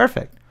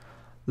 perfect.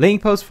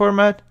 Link post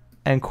format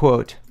and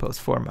quote post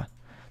format.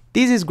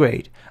 This is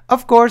great.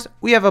 Of course,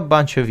 we have a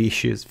bunch of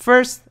issues.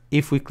 First,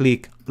 if we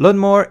click load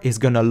more, it's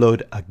gonna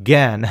load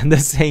again the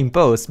same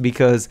post,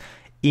 because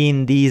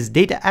in this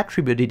data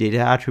attribute, the data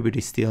attribute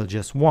is still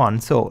just 1.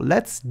 So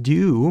let's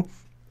do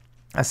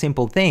a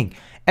simple thing.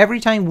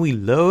 Every time we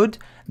load,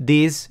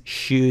 this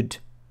should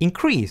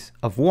increase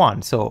of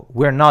 1. So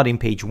we're not in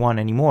page 1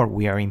 anymore,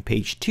 we are in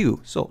page 2.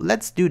 So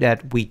let's do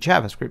that with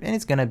JavaScript, and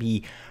it's gonna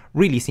be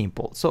really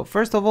simple. So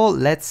first of all,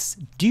 let's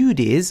do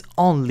this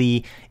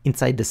only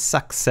inside the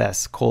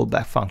success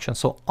callback function.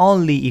 So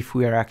only if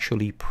we are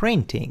actually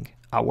printing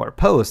our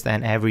post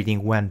and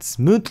everything went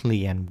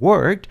smoothly and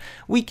worked,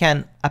 we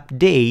can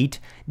update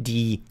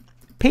the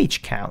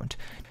page count.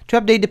 To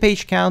update the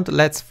page count,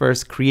 let's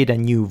first create a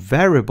new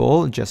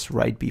variable just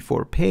right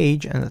before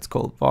page, and let's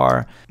call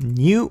var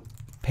new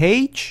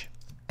page,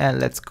 and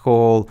let's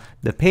call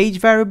the page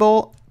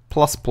variable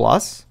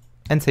 ++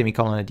 and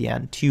semicolon at the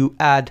end to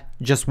add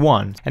just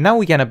 1. And now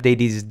we can update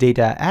this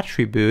data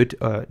attribute,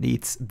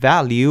 its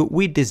value,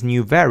 with this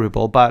new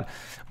variable, but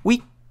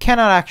we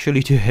cannot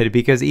actually do it,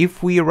 because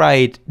if we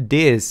write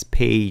this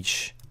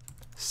page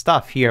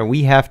stuff here,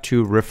 we have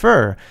to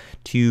refer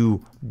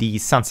to the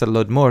sunset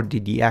load more,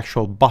 the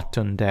actual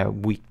button that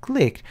we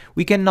clicked.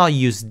 We cannot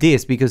use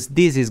this because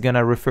this is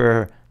gonna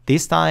refer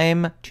this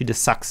time to the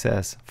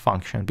success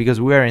function, because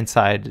we are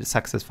inside the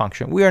success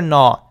function. We are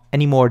not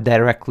anymore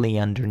directly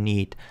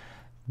underneath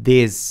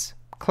this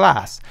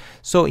class.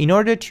 So in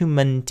order to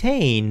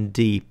maintain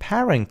the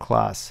parent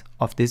class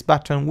of this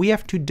button, we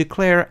have to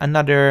declare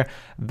another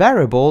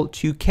variable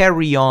to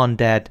carry on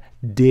that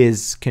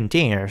this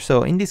container.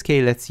 So in this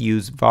case, let's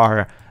use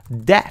var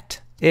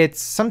det.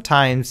 It's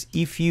sometimes,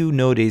 if you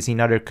notice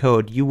in other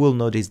code, you will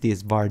notice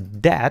this var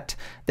det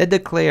that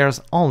declares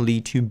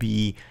only to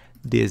be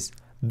this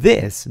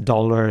 $this.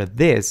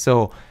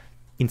 So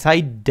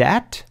inside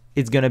that,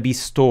 it's gonna be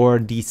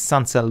stored the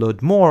sunset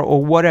load more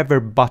or whatever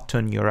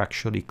button you're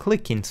actually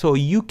clicking. So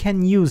you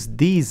can use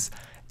this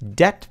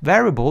det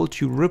variable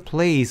to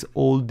replace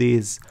all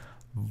this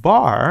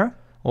var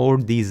or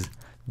this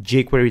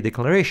jQuery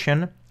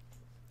declaration,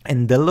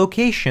 and the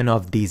location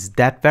of this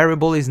that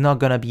variable is not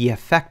gonna be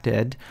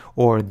affected,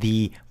 or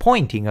the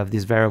pointing of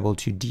this variable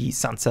to the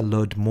sunset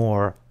load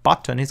more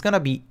button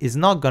is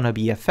not gonna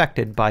be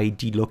affected by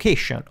the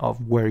location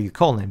of where you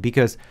call it,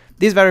 because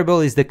this variable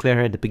is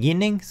declared at the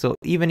beginning. So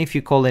even if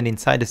you call it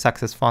inside the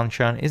success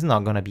function, it's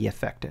not gonna be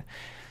affected.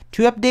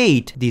 To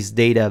update this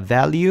data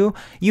value,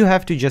 you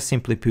have to just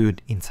simply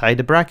put inside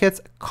the brackets,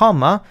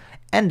 comma,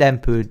 and then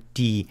put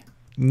the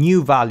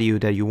new value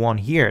that you want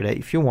here. That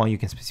if you want, you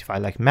can specify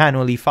like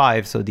manually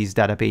 5, so this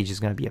data page is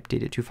going to be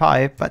updated to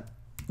 5, but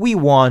we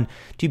want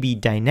to be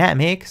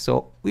dynamic,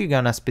 so we're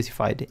gonna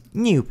specify the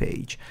new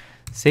page.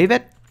 Save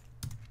it.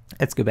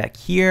 Let's go back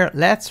here,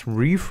 let's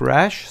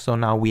refresh. So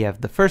now we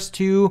have the first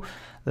two.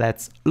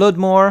 Let's load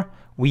more.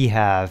 We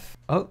have,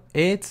 oh,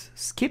 it's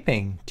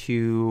skipping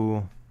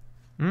to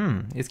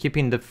it's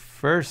skipping the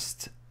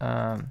first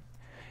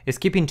it's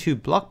skipping 2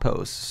 blog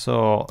posts.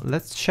 So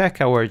let's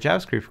check our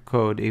JavaScript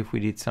code if we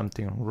did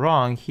something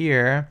wrong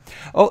here.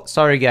 Oh,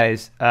 sorry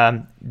guys,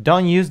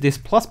 don't use this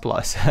 ++.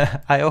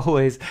 I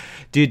always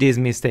do this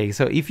mistake.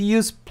 So if you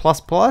use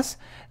 ++,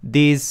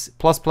 this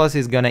 ++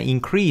 is gonna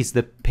increase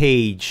the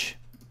page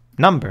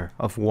number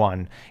of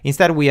 1.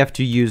 Instead, we have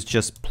to use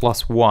just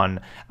 +1.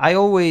 I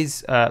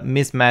always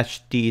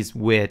mismatch these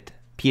with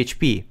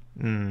PHP.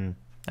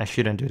 I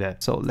shouldn't do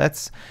that. So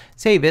let's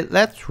save it.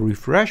 Let's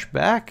refresh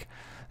back.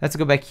 Let's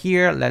go back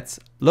here. Let's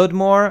load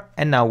more.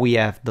 And now we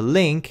have the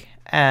link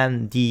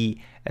and the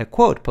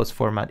quote post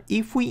format.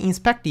 If we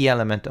inspect the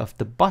element of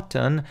the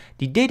button,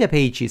 the data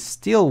page is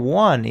still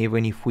 1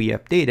 even if we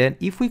update it.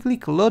 If we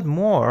click load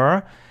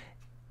more,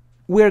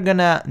 we're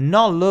gonna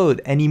not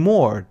load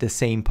anymore the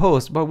same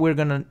post, but we're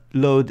gonna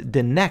load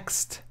the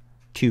next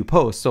 2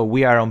 posts. So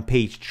we are on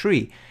page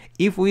 3.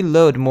 If we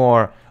load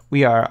more,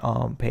 we are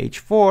on page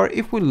 4.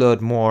 If we load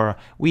more,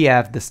 we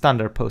have the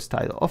standard post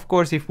title. Of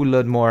course, if we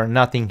load more,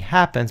 nothing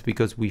happens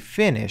because we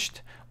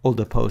finished all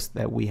the posts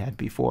that we had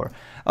before.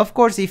 Of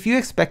course, if you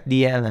expect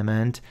the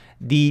element,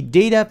 the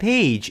data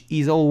page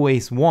is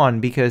always 1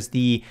 because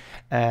the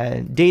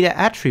data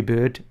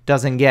attribute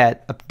doesn't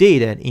get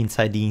updated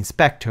inside the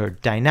inspector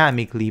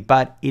dynamically,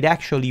 but it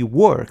actually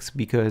works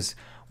because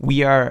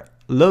we are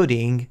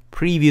loading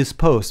previous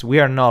posts. We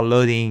are not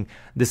loading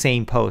the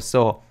same post.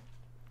 So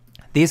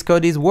this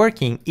code is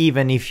working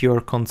even if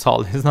your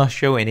console is not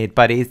showing it,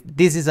 but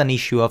this is an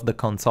issue of the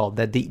console,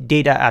 that the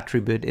data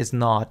attribute is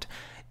not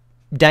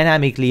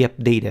dynamically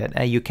updated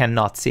and you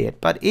cannot see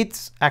it, but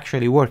it's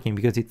actually working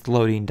because it's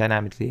loading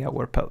dynamically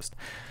our post.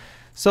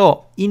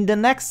 So in the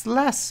next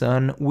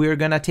lesson, we're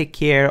gonna take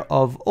care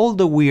of all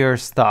the weird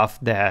stuff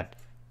that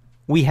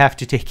we have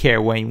to take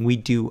care when we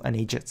do an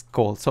Ajax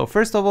call. So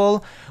first of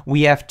all,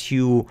 we have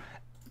to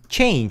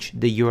change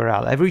the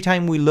URL. Every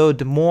time we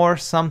load more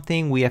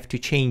something, we have to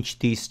change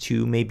this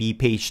to maybe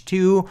page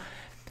 2,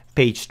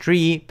 page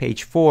 3,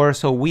 page 4.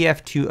 So we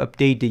have to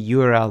update the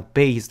URL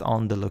based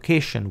on the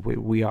location where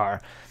we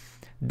are.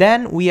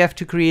 Then we have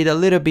to create a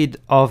little bit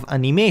of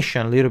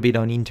animation, a little bit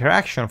on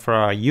interaction for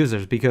our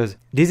users, because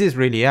this is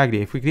really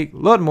ugly. If we click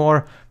load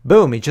more,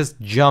 boom, it just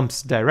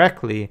jumps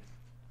directly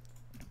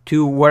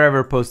to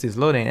wherever post is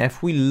loading.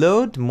 If we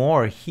load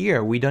more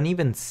here, we don't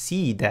even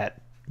see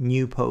that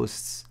new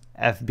posts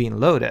have been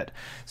loaded.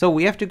 So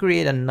we have to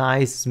create a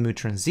nice smooth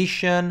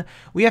transition.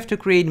 We have to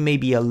create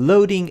maybe a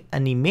loading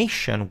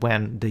animation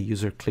when the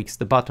user clicks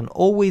the button.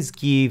 Always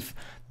give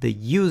the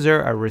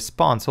user a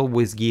response,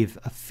 always give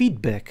a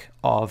feedback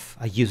of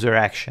a user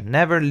action.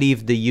 Never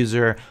leave the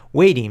user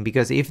waiting,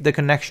 because if the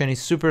connection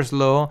is super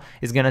slow,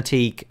 it's gonna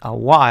take a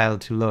while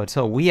to load.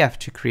 So we have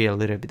to create a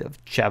little bit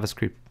of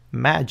JavaScript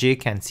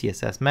magic and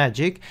CSS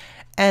magic.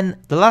 And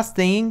the last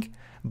thing,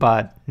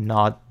 but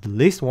not the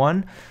least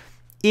one,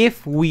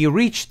 if we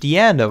reach the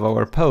end of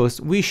our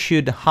post, we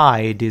should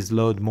hide this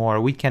load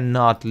more. We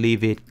cannot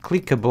leave it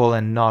clickable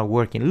and not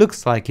working.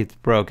 Looks like it's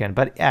broken,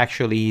 but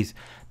actually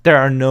there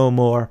are no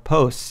more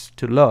posts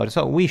to load.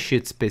 So we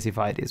should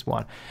specify this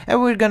one. And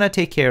we're gonna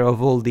take care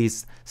of all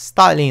this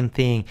styling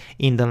thing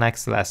in the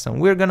next lesson.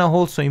 We're gonna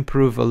also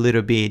improve a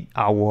little bit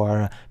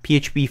our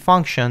PHP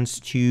functions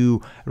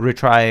to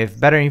retrieve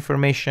better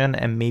information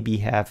and maybe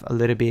have a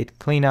little bit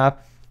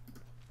cleanup.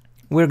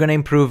 We're gonna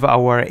improve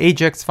our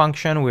Ajax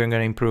function. We're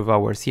gonna improve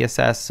our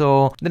CSS.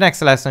 So the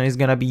next lesson is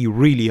gonna be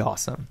really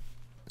awesome.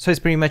 So it's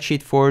pretty much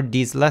it for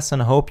this lesson.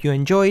 Hope you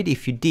enjoyed.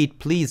 If you did,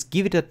 please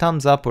give it a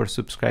thumbs up or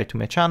subscribe to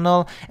my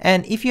channel.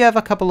 And if you have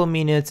a couple of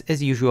minutes,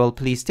 as usual,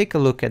 please take a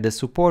look at the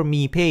support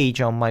me page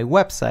on my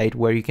website,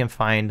 where you can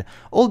find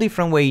all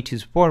different ways to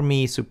support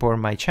me, support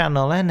my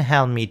channel, and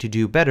help me to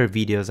do better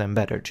videos and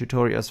better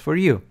tutorials for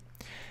you.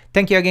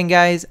 Thank you again,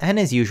 guys, and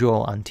as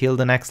usual, until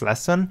the next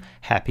lesson,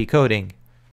 happy coding!